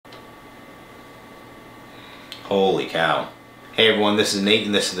Holy cow. Hey everyone, this is Nate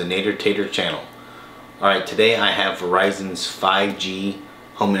and this is the Nader Tater channel. Alright, today I have Verizon's 5G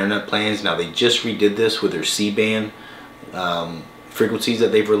home internet plans. Now they just redid this with their C-band frequencies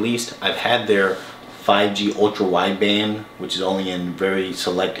that they've released. I've had their 5G ultra wideband, which is only in very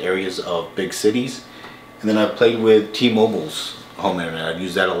select areas of big cities. And then I've played with T-Mobile's home internet. I've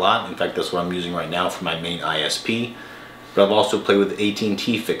used that a lot. In fact, that's what I'm using right now for my main ISP. But I've also played with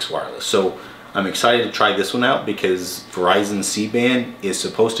AT&T fixed wireless. So I'm excited to try this one out because Verizon C-band is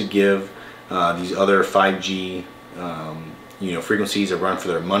supposed to give these other 5G frequencies a run for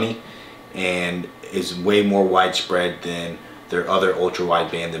their money, and is way more widespread than their other ultra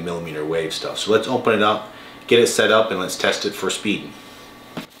wideband, the mmWave stuff. So let's open it up, get it set up, and let's test it for speed.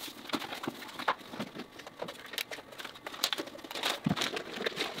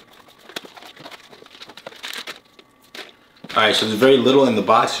 Alright, so there's very little in the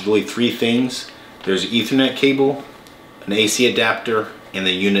box. There's really three things. There's an Ethernet cable, an AC adapter, and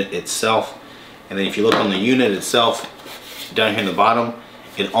the unit itself. And then if you look on the unit itself, down here in the bottom,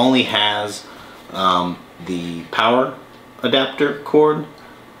 it only has the power adapter cord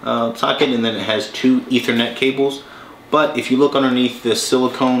socket, and then it has two Ethernet cables. But if you look underneath this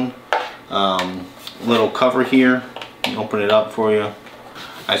silicone little cover here, let me open it up for you.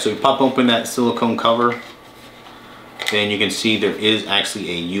 Alright, so you pop open that silicone cover, then you can see there is actually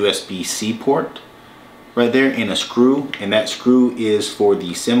a Usbc port right there and a screw, and that screw is for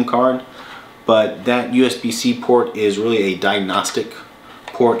the SIM card. But that Usbc port is really a diagnostic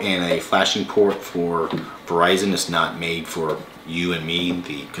port and a flashing port for Verizon. It's not made for you and me,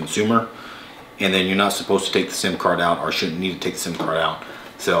 the consumer. And then you're not supposed to take the SIM card out, or shouldn't need to take the SIM card out.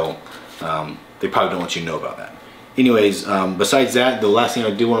 So they probably don't want you to know about that. Anyways, besides that, the last thing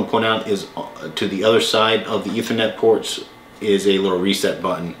I do want to point out is to the other side of the Ethernet ports is a little reset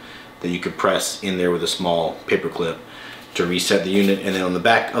button that you could press in there with a small paper clip to reset the unit. And then on the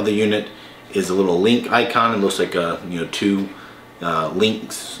back of the unit is a little link icon. It looks like two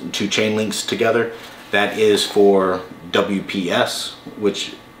chain links together. That is for WPS,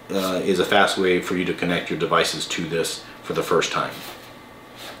 which is a fast way for you to connect your devices to this for the first time.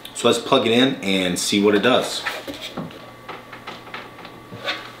 So let's plug it in and see what it does.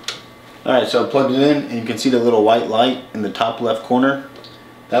 Alright, so I plugged it in and you can see the little white light in the top left corner.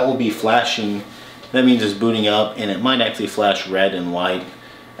 That will be flashing. That means it's booting up, and it might actually flash red and white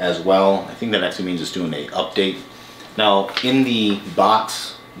as well. I think that actually means it's doing an update. Now in the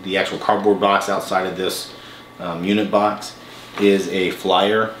box, the actual cardboard box outside of this unit box, is a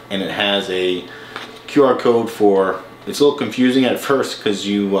flyer, and it has a QR code for, it's a little confusing at first because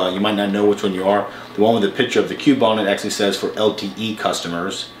you might not know which one you are. The one with the picture of the cube on it actually says for LTE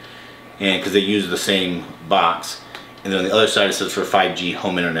customers, and because they use the same box. And then on the other side it says for 5G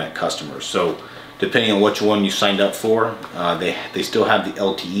home internet customers. So depending on which one you signed up for, they still have the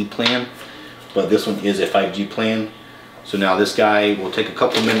LTE plan, but this one is a 5G plan. So now this guy will take a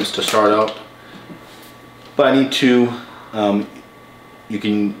couple minutes to start up, but I need to, you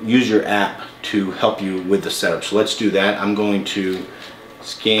can use your app to help you with the setup. So let's do that. I'm going to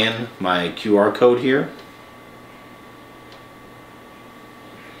scan my QR code here.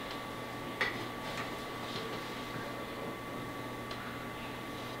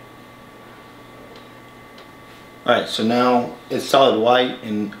 Alright, so now it's solid white,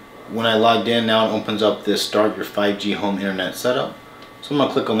 and when I logged in, now it opens up this Start Your 5G Home Internet Setup. So I'm going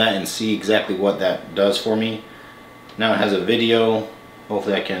to click on that and see exactly what that does for me. Now it has a video.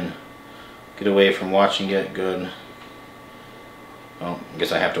 Hopefully I can get away from watching it. Good. Well, I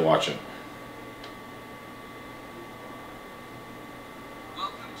guess I have to watch it.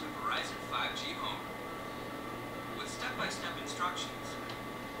 Welcome to Verizon 5G Home with step-by-step instructions.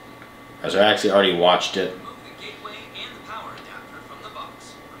 So I actually already watched it. Remove the gateway and the power adapter from the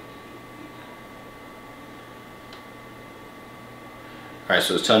box. Alright,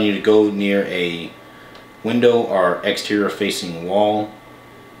 so it's telling you to go near a window or exterior facing wall,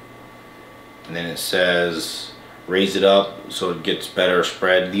 and then it says raise it up so it gets better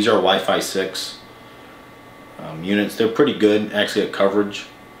spread. These are Wi-Fi 6 units. They're pretty good actually at coverage.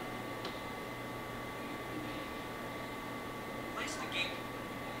 Place the gateway.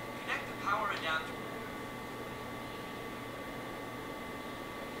 Connect the power adapter.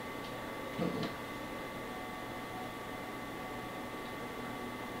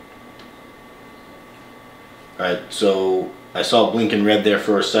 Alright, so I saw blinking red there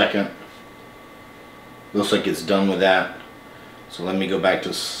for a second. Looks like it's done with that. So let me go back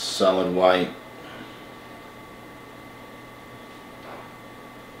to solid white.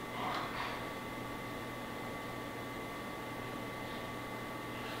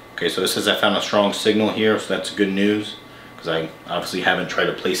 Okay, so it says I found a strong signal here, so that's good news because I obviously haven't tried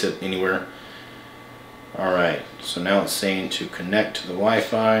to place it anywhere. Alright, so now it's saying to connect to the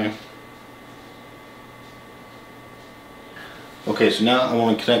Wi-Fi. Okay, so now I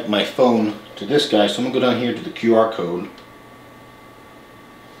want to connect my phone to this guy, so I'm going to go down here to the QR code.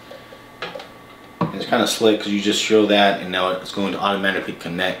 And it's kind of slick because you just show that and now it's going to automatically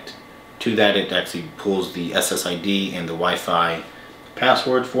connect to that. It actually pulls the SSID and the Wi-Fi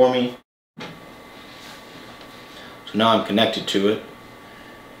password for me. So now I'm connected to it.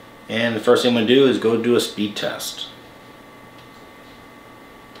 And the first thing I'm going to do is go do a speed test.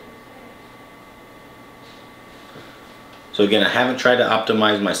 So again, I haven't tried to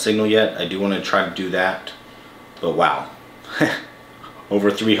optimize my signal yet. I do want to try to do that. But wow.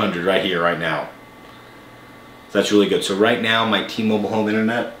 Over 300 right here, right now. So that's really good. So right now, my T-Mobile home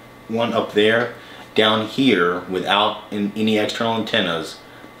internet one up there, down here, without any external antennas,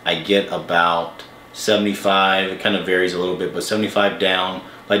 I get about 75. It kind of varies a little bit, but 75 down.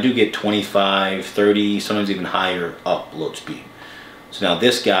 But I do get 25, 30, sometimes even higher upload speed. So now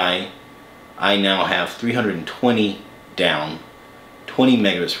this guy, I now have 320 down, 20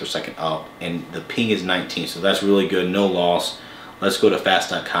 megabits per second up, and the ping is 19, so that's really good, no loss. Let's go to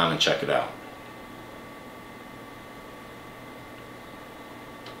fast.com and check it out.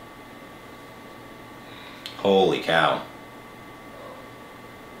 Holy cow.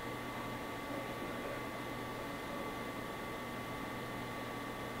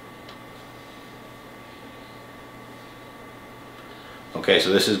 Okay, so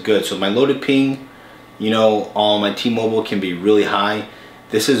this is good. So my loaded ping, you know, on my T-Mobile can be really high.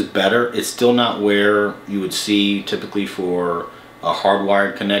 This is better. It's still not where you would see typically for a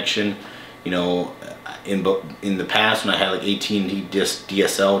hardwired connection. You know, in the past when I had like AT&T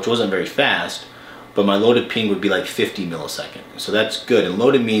DSL, which wasn't very fast, but my loaded ping would be like 50 milliseconds. So that's good. And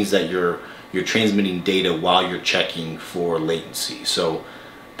loaded means that you're transmitting data while you're checking for latency. So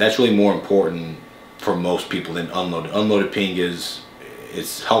that's really more important for most people than unloaded. Unloaded ping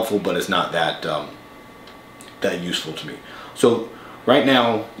it's helpful, but it's not that that useful to me. So right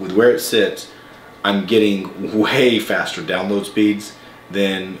now, with where it sits, I'm getting way faster download speeds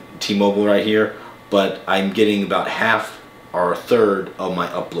than T-Mobile right here, but I'm getting about half or a third of my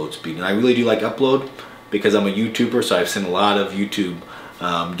upload speed. And I really do like upload because I'm a YouTuber, so I've sent a lot of YouTube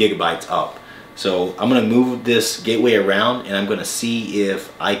gigabytes up. So I'm going to move this gateway around and I'm going to see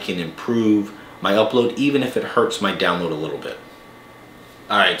if I can improve my upload, even if it hurts my download a little bit.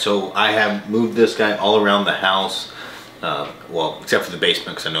 Alright, so I have moved this guy all around the house, well, except for the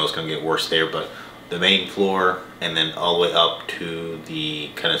basement because I know it's going to get worse there, but the main floor and then all the way up to the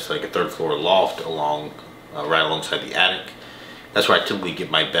kind of like a third floor loft along, right alongside the attic. That's where I typically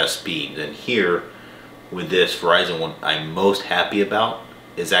get my best speeds. And here with this Verizon one, I'm most happy about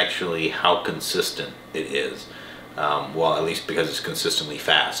is actually how consistent it is. Well, at least because it's consistently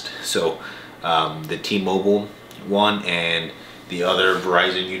fast. So the T-Mobile one and the other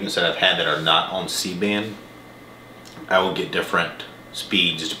Verizon units that I've had that are not on C-band, I will get different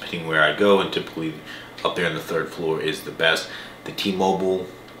speeds depending where I go, and typically up there on the third floor is the best. The T-Mobile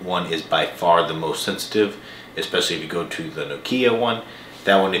one is by far the most sensitive, especially if you go to the Nokia one.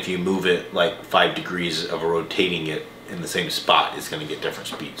 That one, if you move it like 5 degrees of rotating it in the same spot, it's going to get different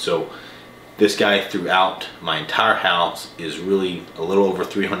speeds. So this guy throughout my entire house is really a little over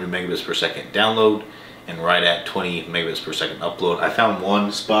 300 megabits per second download and right at 20 megabits per second upload. I found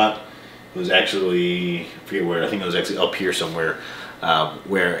one spot, it was actually, I forget where, I think it was actually up here somewhere,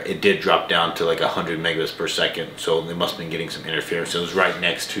 where it did drop down to like 100 megabits per second. So they must have been getting some interference. It was right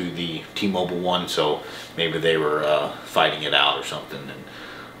next to the T-Mobile one, so maybe they were fighting it out or something, and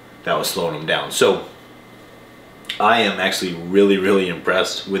that was slowing them down. So I am actually really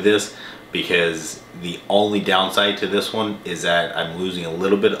impressed with this, because the only downside to this one is that I'm losing a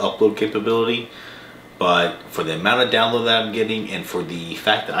little bit of upload capability. But for the amount of download that I'm getting, and for the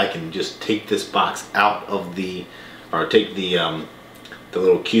fact that I can just take this box out of the, or take the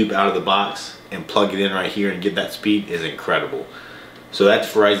little cube out of the box and plug it in right here and get that speed, is incredible. So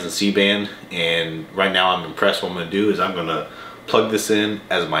that's Verizon C-band, and right now I'm impressed. What I'm going to do is I'm going to plug this in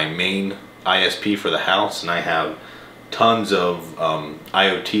as my main ISP for the house, and I have tons of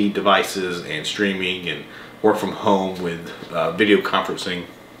IoT devices and streaming and work from home with video conferencing.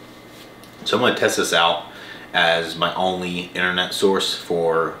 So I'm going to test this out as my only internet source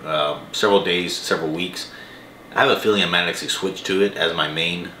for several days, several weeks. I have a feeling I might actually switch to it as my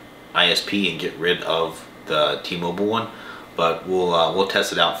main ISP and get rid of the T-Mobile one, but we'll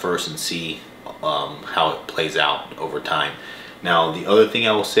test it out first and see how it plays out over time. Now, the other thing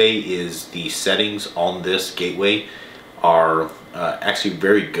I will say is the settings on this gateway are actually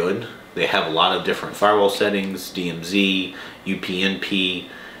very good. They have a lot of different firewall settings, DMZ, UPnP,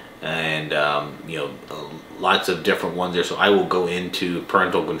 and you know, lots of different ones there. So I will go into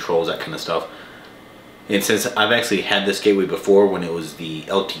parental controls, that kind of stuff. And since I've actually had this gateway before when it was the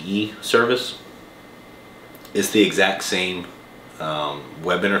LTE service, it's the exact same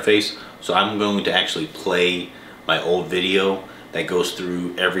web interface. So I'm going to actually play my old video that goes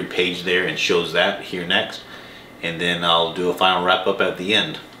through every page there and shows that here next. And then I'll do a final wrap up at the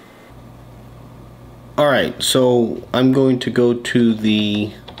end. Alright, so I'm going to go to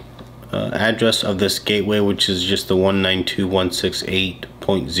the address of this gateway, which is just the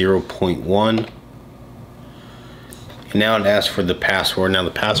 192.168.0.1. And now it asks for the password. Now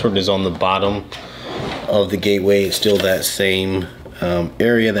the password is on the bottom of the gateway. It's still that same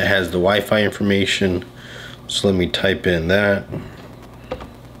area that has the Wi-Fi information. So let me type in that.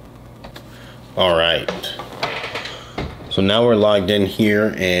 Alright. So now we're logged in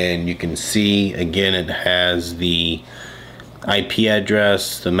here, and you can see again it has the IP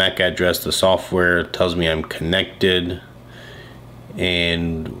address, the MAC address, the software. It tells me I'm connected,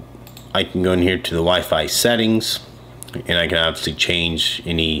 and I can go in here to the Wi-Fi settings, and I can obviously change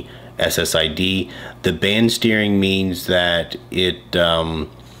any SSID. The band steering means that it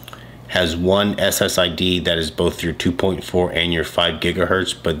has one SSID that is both your 2.4 and your 5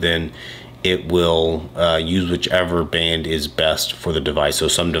 gigahertz, but then it will use whichever band is best for the device. So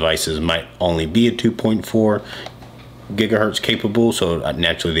some devices might only be a 2.4 gigahertz capable, so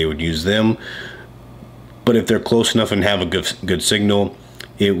naturally they would use them. But if they're close enough and have a good signal,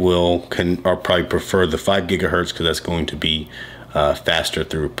 it will or probably prefer the 5 gigahertz because that's going to be faster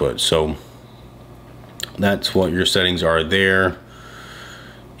throughput. So that's what your settings are there.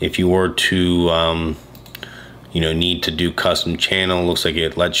 If you were to you know, need to do custom channel, looks like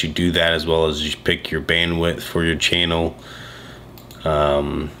it lets you do that, as well as you pick your bandwidth for your channel.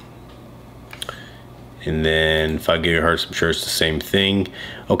 And then 5 gigahertz, I'm sure it's the same thing.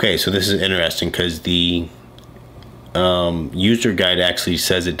 Okay, so this is interesting because the user guide actually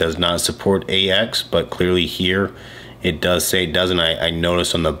says it does not support AX, but clearly here it does say it doesn't. I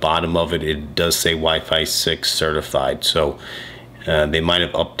noticed on the bottom of it, it does say Wi-Fi 6 certified. So they might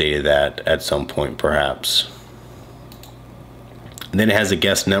have updated that at some point perhaps. And then it has a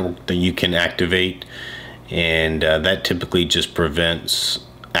guest network that you can activate, and that typically just prevents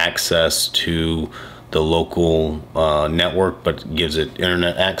access to the local network, but gives it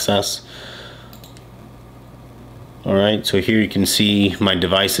internet access. Alright, so here you can see my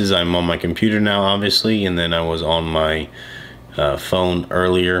devices. I'm on my computer now, obviously, and then I was on my phone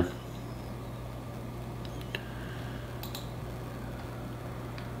earlier.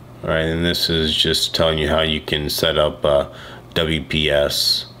 Alright, and this is just telling you how you can set up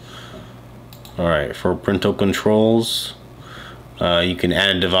WPS. Alright, for parental controls, you can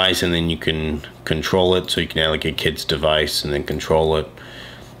add a device and then you can control it. So you can add like a kid's device and then control it.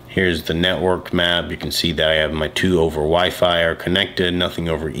 Here's the network map. You can see that I have my 2 over Wi-Fi are connected, nothing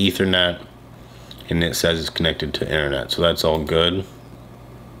over Ethernet, and it says it's connected to internet, so that's all good.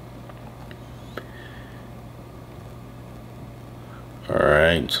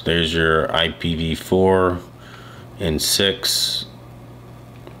 Alright, so there's your IPv4 and 6.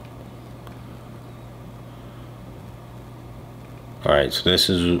 Alright, so this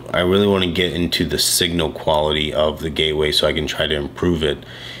is, I really want to get into the signal quality of the gateway so I can try to improve it.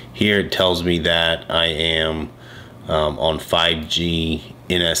 Here it tells me that I am on 5G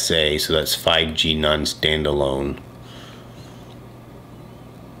NSA, so that's 5G non-standalone.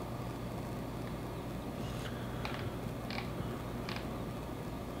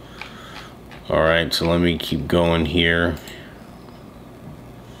 Alright, so let me keep going here.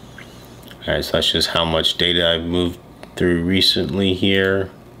 Alright, so that's just how much data I've moved through recently here.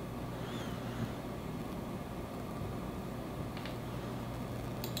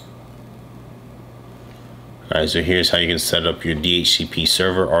 Alright, so here's how you can set up your DHCP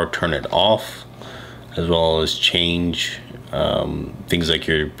server or turn it off, as well as change things like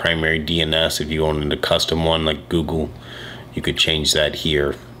your primary DNS. If you wanted a custom one like Google, you could change that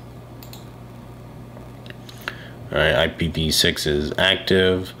here. Alright, IPv6 is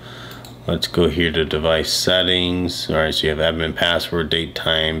active. Let's go here to device settings. Alright, so you have admin password, date,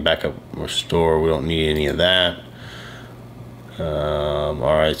 time, backup, restore. We don't need any of that.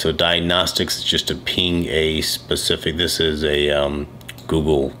 Alright, so diagnostics is just to ping a specific, this is a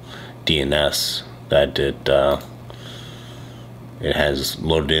Google DNS that it has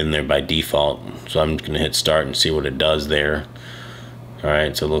loaded in there by default. So I'm just going to hit start and see what it does there.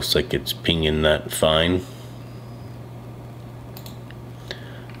 Alright, so it looks like it's pinging that fine.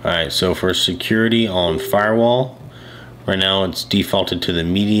 Alright, so for security on firewall, Right now it's defaulted to the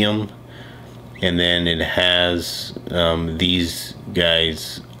medium, and then it has these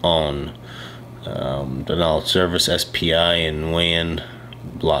guys on. Then service SPI and WAN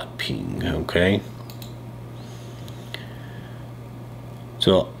block ping. Okay.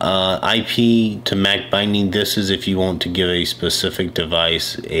 So IP to MAC binding, this is if you want to give a specific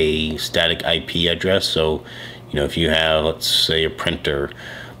device a static IP address. So, you know, if you have, let's say, a printer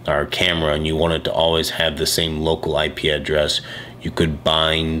or a camera and you want it to always have the same local IP address, you could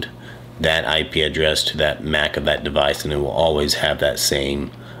bind that IP address to that MAC of that device and it will always have that same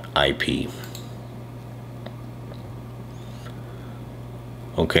IP.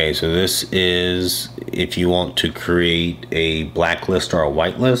 Okay, so this is if you want to create a blacklist or a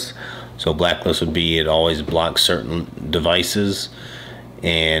whitelist. So blacklist would be it always blocks certain devices,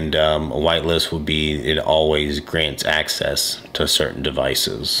 and a whitelist would be it always grants access to certain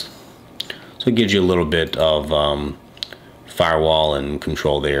devices. So it gives you a little bit of firewall and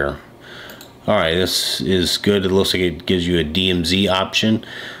control there. Alright, this is good. It looks like it gives you a DMZ option.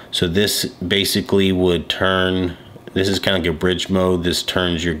 So this basically would turn, this is kind of like a bridge mode. This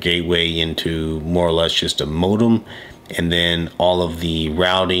turns your gateway into more or less just a modem, and then all of the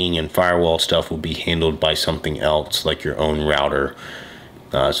routing and firewall stuff will be handled by something else like your own router.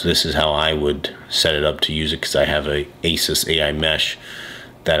 So this is how I would set it up to use it, because I have a Asus AI mesh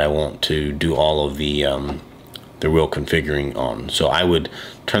that I want to do all of the real configuring on. So I would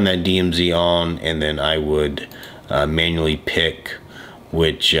turn that DMZ on, and then I would manually pick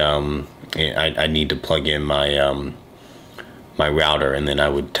which I need to plug in my my router, and then I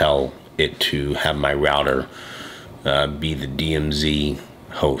would tell it to have my router be the DMZ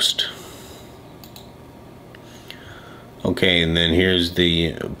host. Okay, and then here's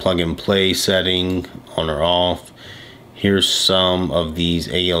the plug and play setting, on or off. Here's some of these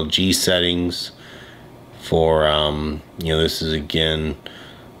ALG settings for you know, this is again,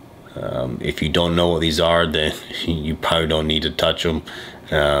 if you don't know what these are, then you probably don't need to touch them.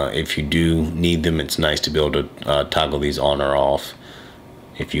 If you do need them, it's nice to be able to toggle these on or off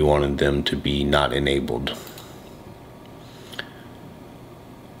if you wanted them to be not enabled.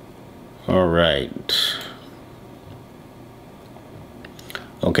 All right.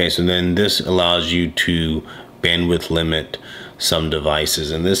 Okay, so then this allows you to bandwidth limit some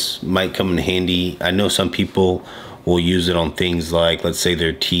devices, and this might come in handy. I know some people will use it on things like, let's say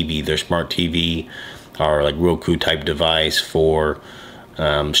their TV, their smart TV, or like Roku type device for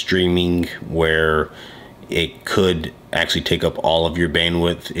streaming, where it could actually take up all of your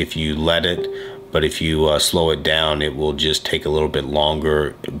bandwidth if you let it, but if you slow it down, it will just take a little bit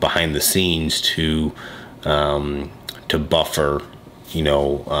longer behind the scenes to buffer, you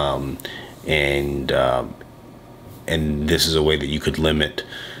know, and this is a way that you could limit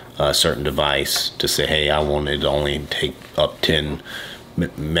a certain device to say, hey, I want it to only take up 10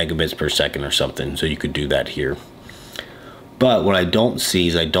 megabits per second or something. So you could do that here. But what I don't see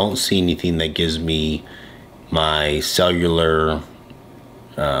is I don't see anything that gives me my cellular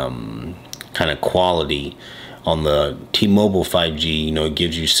kind of quality. On the T-Mobile 5G, you know, it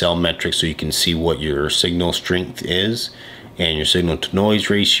gives you cell metrics so you can see what your signal strength is and your signal to noise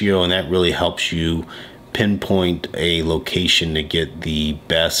ratio, and that really helps you pinpoint a location to get the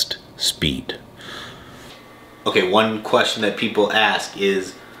best speed. Okay, one question that people ask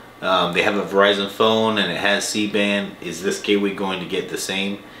is, they have a Verizon phone and it has C-band. Is this gateway going to get the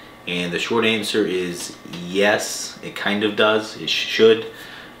same? And the short answer is yes, it kind of does. It should.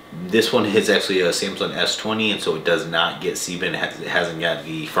 This one is actually a Samsung S20, and so it does not get C-band. It hasn't got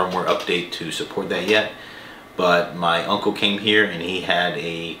the firmware update to support that yet. But my uncle came here and he had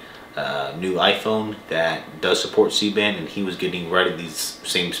a new iPhone that does support C-band, and he was getting right at these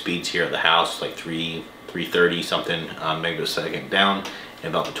same speeds here at the house, like 330 something megabits down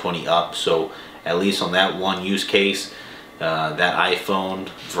and about the 20 up. So at least on that one use case, that iPhone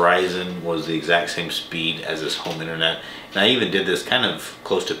Verizon was the exact same speed as this home internet. And I even did this kind of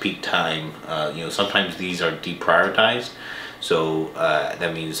close to peak time. You know, sometimes these are deprioritized, so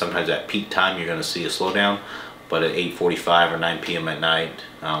that means sometimes at peak time you're going to see a slowdown, but at 8:45 or 9 p.m. at night,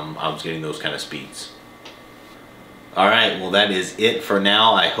 I was getting those kind of speeds. Alright, well that is it for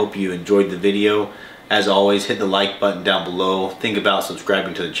now. I hope you enjoyed the video. As always, hit the like button down below. Think about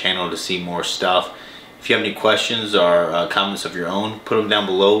subscribing to the channel to see more stuff. If you have any questions or comments of your own, put them down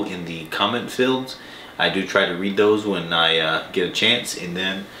below in the comment fields. I do try to read those when I get a chance, and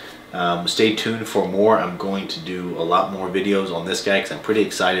then stay tuned for more. I'm going to do a lot more videos on this guy because I'm pretty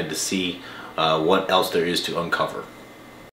excited to see what else there is to uncover.